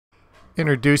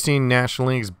Introducing National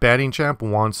League's batting champ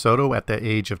Juan Soto at the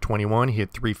age of 21. He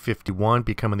hit 351,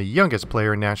 becoming the youngest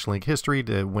player in National League history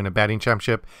to win a batting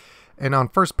championship. And on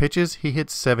first pitches, he hit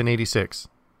 786.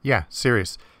 Yeah,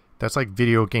 serious. That's like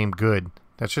video game good.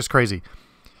 That's just crazy.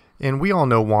 And we all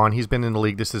know Juan. He's been in the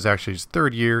league. This is actually his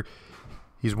third year.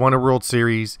 He's won a World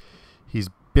Series. He's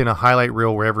been a highlight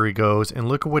reel wherever he goes. And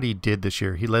look at what he did this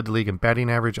year. He led the league in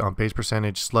batting average, on base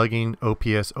percentage, slugging,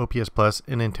 OPS, OPS plus,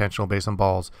 and intentional base on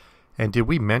balls. And did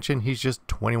we mention he's just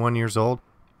 21 years old?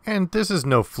 And this is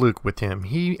no fluke with him.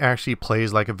 He actually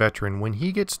plays like a veteran. When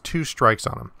he gets 2 strikes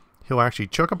on him, he'll actually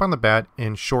choke up on the bat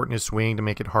and shorten his swing to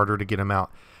make it harder to get him out.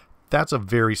 That's a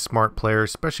very smart player,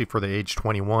 especially for the age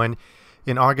 21.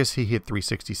 In August, he hit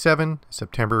 367.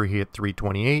 September, he hit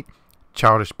 328.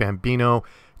 Childish Bambino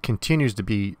continues to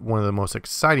be one of the most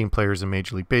exciting players in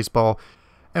Major League Baseball.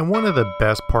 And one of the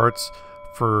best parts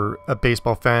for a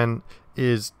baseball fan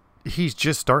is he's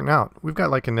just starting out. We've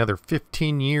got like another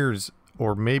 15 years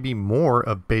or maybe more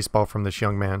of baseball from this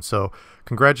young man. So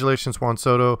congratulations, Juan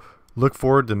Soto. Look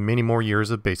forward to many more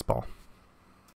years of baseball.